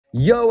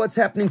Yo, what's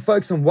happening,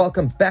 folks, and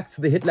welcome back to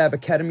the HitLab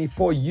Academy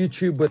for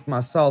YouTube with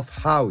myself,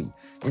 Howie.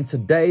 In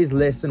today's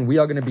lesson, we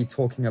are going to be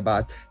talking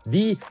about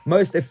the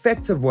most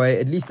effective way,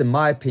 at least in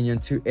my opinion,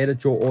 to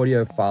edit your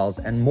audio files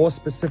and more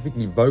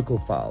specifically vocal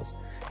files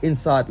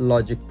inside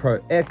Logic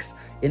Pro X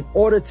in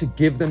order to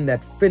give them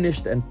that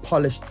finished and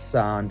polished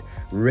sound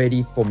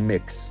ready for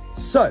mix.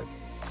 So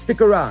stick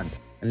around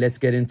and let's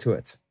get into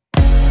it.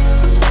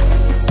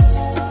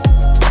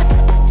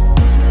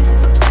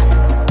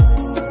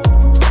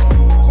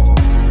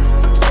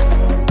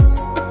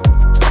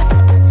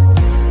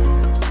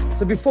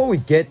 So before we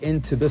get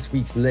into this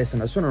week's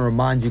lesson, I just want to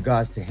remind you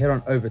guys to head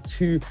on over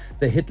to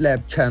the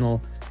HitLab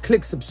channel,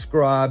 click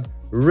subscribe,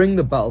 ring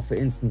the bell for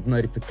instant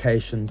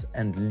notifications,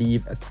 and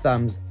leave a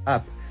thumbs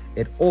up.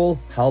 It all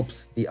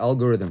helps the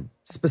algorithm.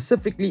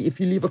 Specifically, if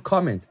you leave a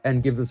comment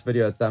and give this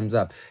video a thumbs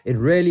up, it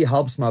really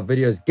helps my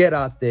videos get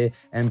out there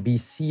and be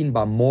seen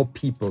by more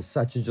people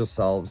such as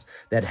yourselves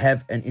that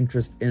have an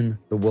interest in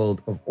the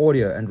world of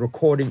audio and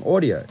recording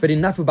audio. But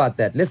enough about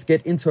that. Let's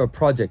get into a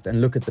project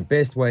and look at the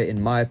best way,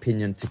 in my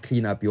opinion, to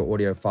clean up your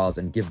audio files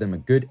and give them a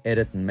good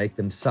edit and make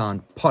them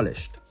sound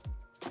polished.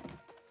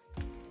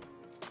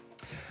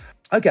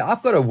 Okay,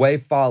 I've got a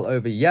WAV file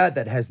over here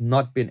that has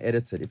not been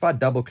edited. If I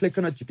double click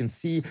on it, you can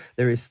see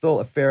there is still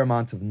a fair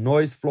amount of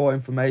noise floor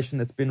information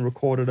that's been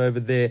recorded over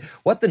there.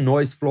 What the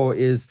noise floor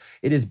is,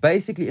 it is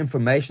basically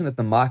information that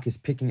the mic is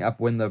picking up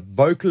when the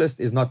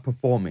vocalist is not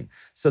performing.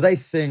 So they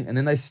sing and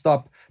then they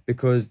stop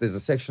because there's a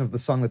section of the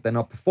song that they're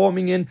not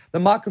performing in. The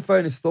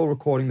microphone is still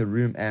recording the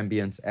room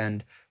ambience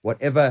and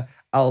whatever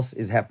else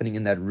is happening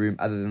in that room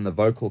other than the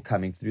vocal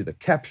coming through the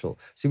capsule.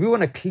 So we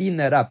want to clean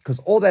that up because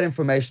all that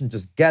information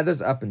just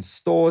gathers up and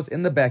stores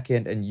in the back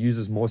end and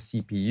uses more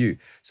CPU.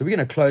 So we're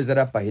going to close that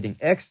up by hitting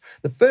X.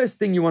 The first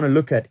thing you want to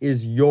look at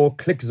is your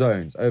click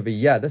zones over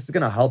here. This is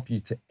going to help you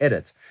to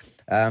edit.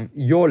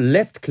 Your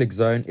left click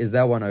zone is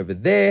that one over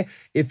there.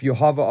 If you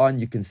hover on,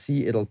 you can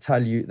see it'll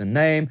tell you the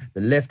name,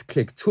 the left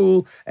click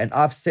tool, and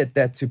I've set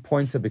that to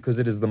pointer because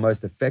it is the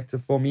most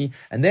effective for me.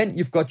 And then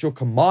you've got your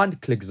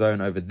command click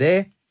zone over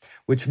there,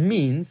 which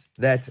means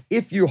that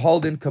if you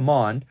hold in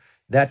command,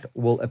 that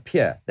will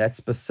appear. That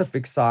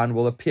specific sign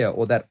will appear,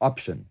 or that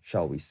option,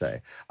 shall we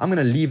say. I'm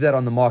going to leave that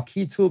on the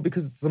Marquee Tool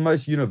because it's the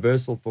most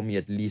universal for me,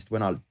 at least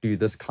when I do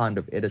this kind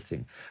of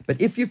editing.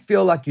 But if you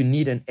feel like you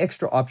need an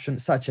extra option,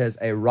 such as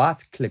a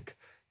right-click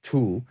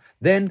tool,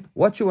 then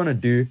what you want to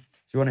do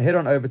is you want to head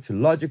on over to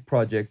Logic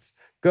Projects,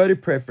 go to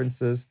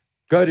Preferences,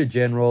 go to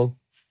General.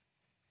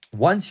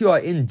 Once you are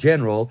in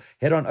General,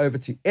 head on over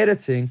to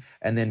Editing,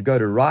 and then go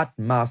to right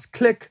mouse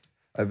click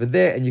over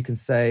there, and you can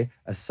say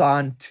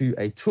assign to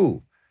a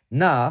tool.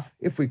 Now,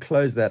 if we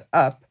close that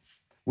up,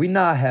 we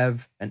now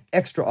have an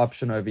extra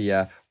option over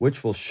here,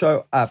 which will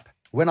show up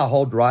when I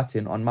hold right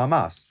in on my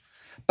mouse.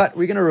 But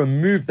we're going to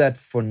remove that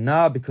for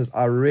now because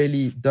I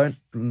don't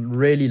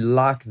really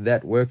like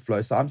that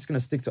workflow. So I'm just going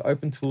to stick to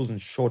Open Tools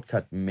and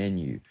Shortcut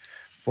Menu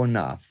for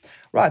now.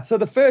 Right, so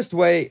the first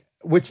way,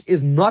 which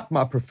is not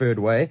my preferred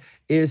way,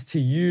 is to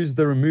use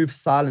the Remove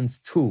Silence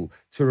tool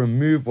to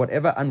remove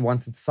whatever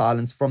unwanted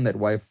silence from that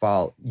WAV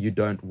file you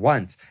don't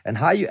want. And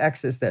how you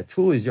access that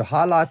tool is you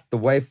highlight the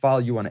WAV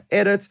file you want to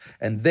edit,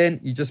 and then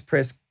you just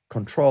press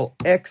Control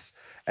X,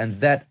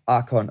 and that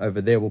icon over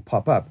there will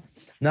pop up.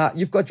 Now,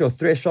 you've got your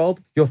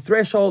threshold. Your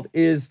threshold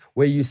is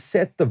where you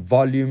set the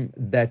volume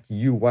that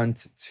you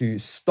want to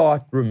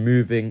start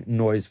removing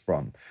noise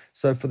from.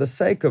 So for the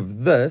sake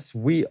of this,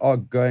 we are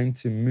going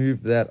to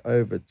move that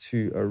over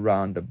to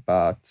around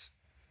about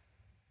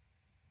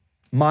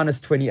minus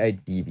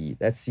 28 dB.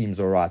 That seems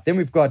all right. Then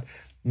we've got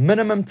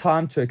minimum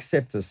time to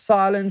accept as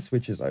silence,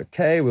 which is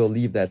okay. We'll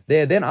leave that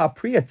there. Then our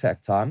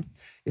pre-attack time.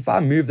 If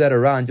I move that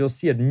around, you'll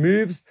see it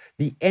moves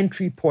the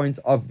entry point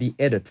of the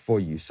edit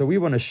for you. So we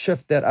want to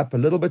shift that up a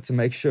little bit to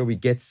make sure we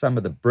get some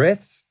of the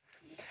breaths.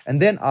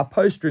 And then our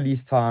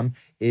post-release time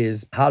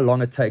is how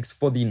long it takes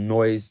for the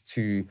noise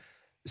to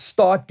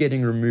start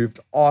getting removed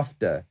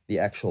after the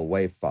actual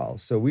WAV file.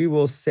 So we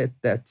will set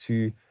that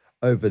to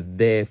over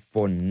there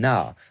for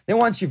now. Then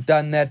once you've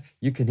done that,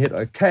 you can hit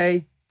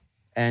OK.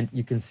 And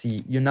you can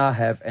see you now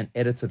have an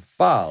edited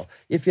file.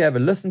 If you have a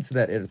listen to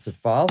that edited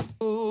file.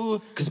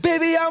 Cause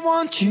baby, I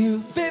want you,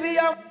 baby,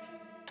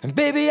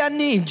 I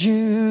need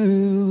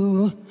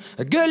you.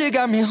 Girl, you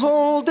got me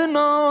holding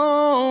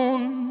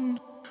on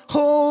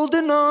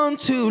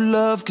to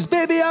love. Cause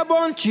baby, I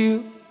want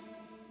you,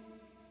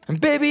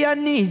 and baby, I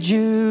need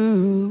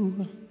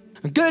you.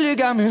 Girl, you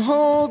got me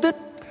holding.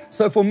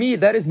 So for me,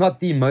 that is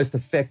not the most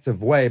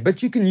effective way,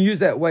 but you can use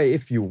that way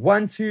if you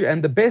want to.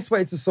 And the best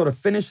way to sort of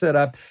finish that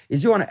up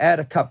is you want to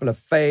add a couple of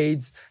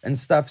fades and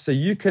stuff. So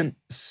you can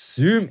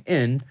zoom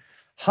in,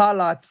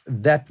 highlight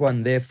that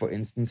one there, for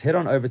instance, head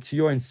on over to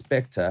your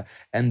inspector,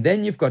 and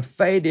then you've got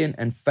fade in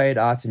and fade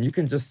out. And you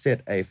can just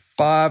set a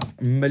 5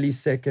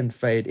 millisecond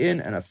fade in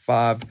and a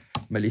 5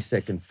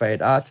 millisecond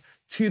fade out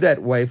to that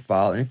WAV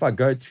file. And if I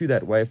go to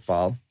that WAV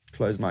file,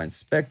 close my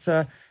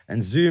inspector,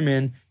 and zoom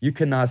in, you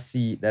can now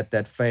see that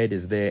that fade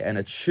is there, and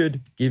it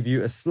should give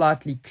you a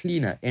slightly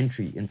cleaner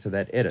entry into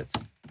that edit.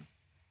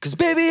 'Cause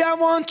baby, I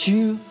want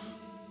you.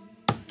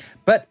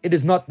 But it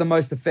is not the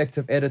most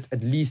effective edit,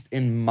 at least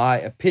in my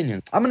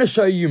opinion. I'm going to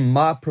show you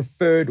my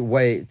preferred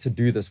way to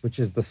do this, which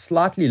is the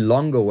slightly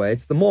longer way.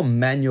 It's the more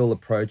manual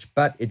approach,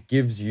 but it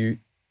gives you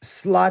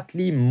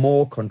slightly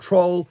more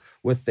control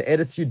with the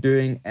edits you're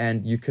doing,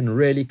 and you can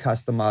really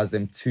customize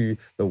them to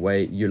the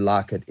way you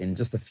like it in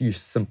just a few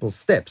simple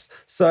steps.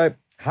 So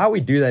how we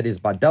do that is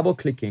by double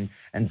clicking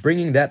and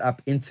bringing that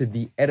up into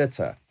the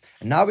editor.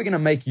 And now we're going to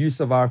make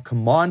use of our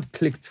command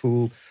click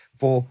tool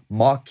for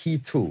Marquee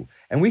Tool.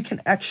 And we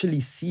can actually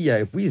see,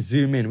 if we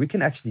zoom in, we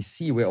can actually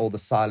see where all the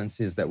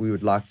silence is that we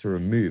would like to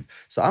remove.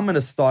 So I'm going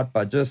to start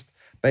by just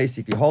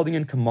basically holding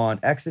in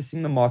command,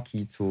 accessing the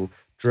Marquee Tool,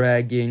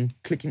 dragging,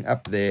 clicking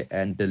up there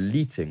and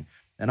deleting.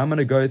 And I'm going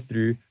to go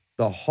through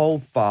the whole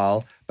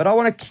file, but I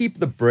want to keep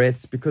the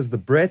breaths because the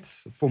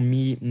breaths for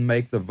me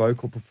make the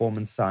vocal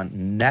performance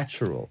sound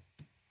natural.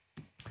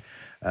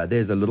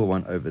 There's a little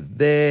one over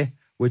there,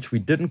 which we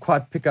didn't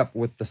quite pick up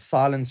with the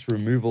silence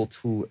removal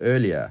tool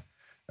earlier.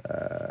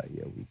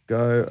 Here we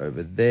go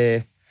over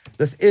there.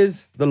 This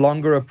is the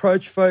longer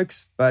approach,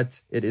 folks,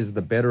 but it is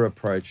the better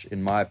approach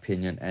in my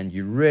opinion, and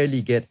you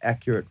really get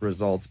accurate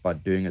results by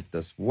doing it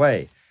this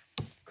way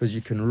because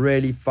you can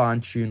really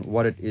fine-tune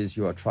what it is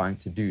you are trying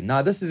to do.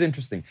 Now, this is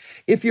interesting.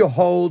 If you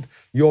hold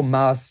your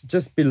mouse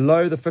just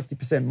below the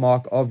 50%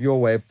 mark of your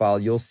WAV file,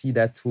 you'll see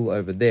that tool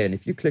over there, and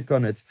if you click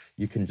on it,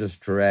 you can just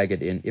drag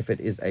it in if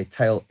it is a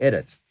tail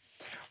edit.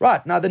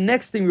 Right, now the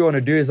next thing we want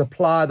to do is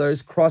apply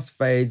those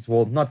crossfades,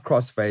 well, not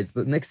crossfades.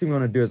 The next thing we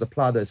want to do is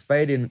apply those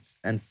fade-ins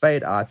and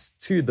fade-outs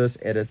to this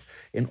edit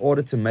in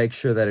order to make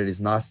sure that it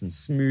is nice and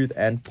smooth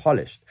and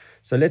polished.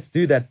 So let's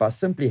do that by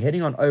simply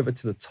heading on over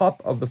to the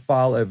top of the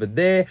file over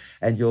there,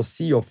 and you'll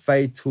see your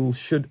fade tool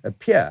should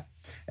appear.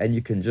 And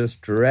you can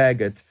just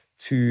drag it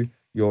to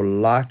your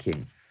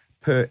liking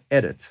per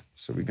edit.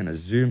 So we're going to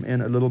zoom in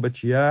a little bit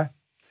here.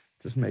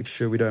 Just make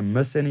sure we don't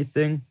miss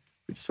anything.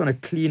 We just want to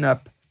clean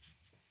up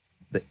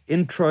the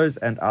intros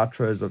and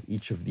outros of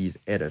each of these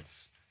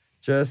edits,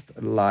 just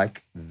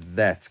like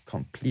that,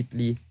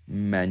 completely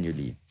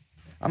manually.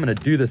 I'm going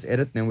to do this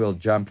edit, then we'll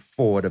jump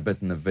forward a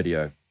bit in the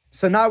video.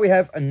 So now we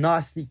have a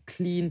nicely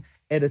clean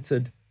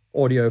edited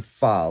audio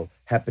file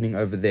happening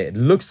over there. It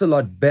looks a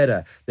lot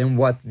better than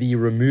what the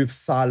remove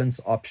silence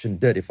option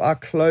did. If I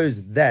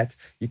close that,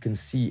 you can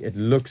see it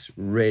looks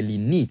really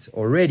neat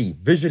already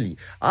visually.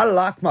 I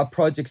like my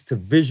projects to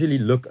visually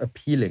look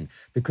appealing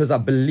because I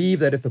believe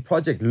that if the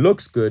project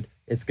looks good,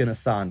 it's going to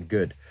sound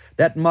good.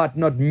 That might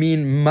not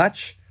mean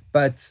much,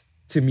 but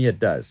to me it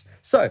does.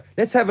 So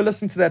let's have a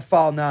listen to that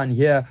file now and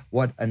hear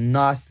what a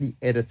nicely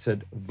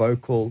edited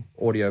vocal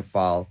audio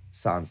file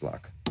sounds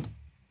like.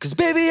 'Cause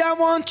baby, I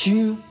want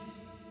you.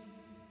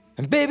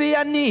 And baby,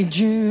 I need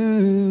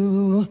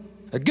you.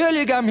 Girl,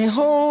 you got me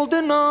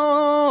holding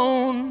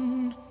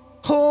on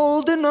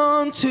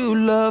to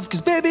love. 'Cause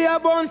baby, I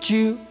want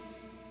you.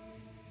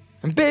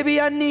 And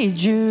baby, I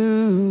need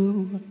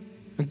you.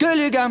 Girl,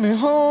 you got me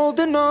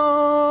holding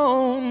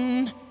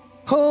on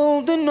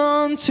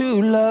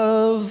to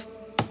love.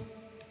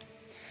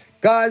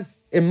 Guys,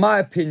 in my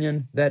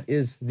opinion, that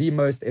is the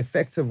most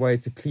effective way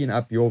to clean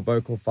up your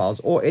vocal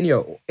files or any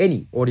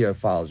audio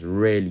files,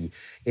 really.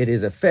 It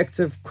is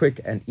effective,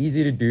 quick, and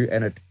easy to do,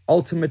 and it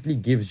ultimately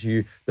gives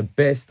you the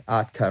best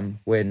outcome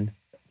when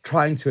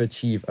trying to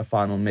achieve a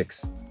final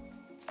mix.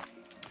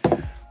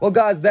 Well,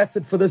 guys, that's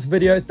it for this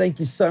video. Thank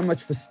you so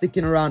much for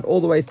sticking around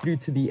all the way through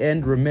to the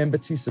end. Remember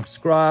to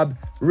subscribe,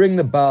 ring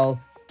the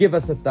bell, give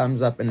us a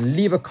thumbs up, and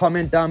leave a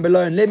comment down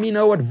below and let me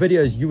know what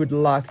videos you would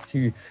like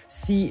to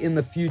see in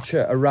the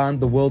future around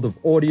the world of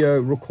audio,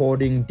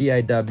 recording,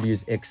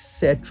 DAWs,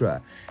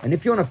 etc. And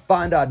if you want to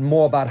find out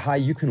more about how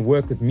you can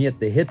work with me at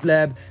The Hit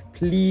Lab,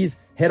 please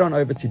head on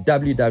over to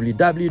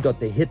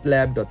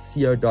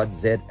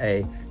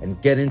www.thehitlab.co.za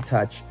and get in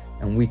touch,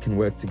 and we can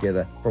work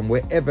together from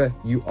wherever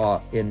you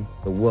are in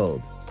the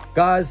world.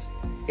 Guys,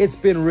 it's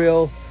been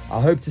real.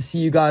 I hope to see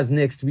you guys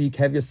next week.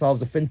 Have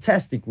yourselves a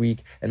fantastic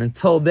week. And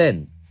until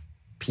then,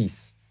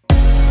 peace.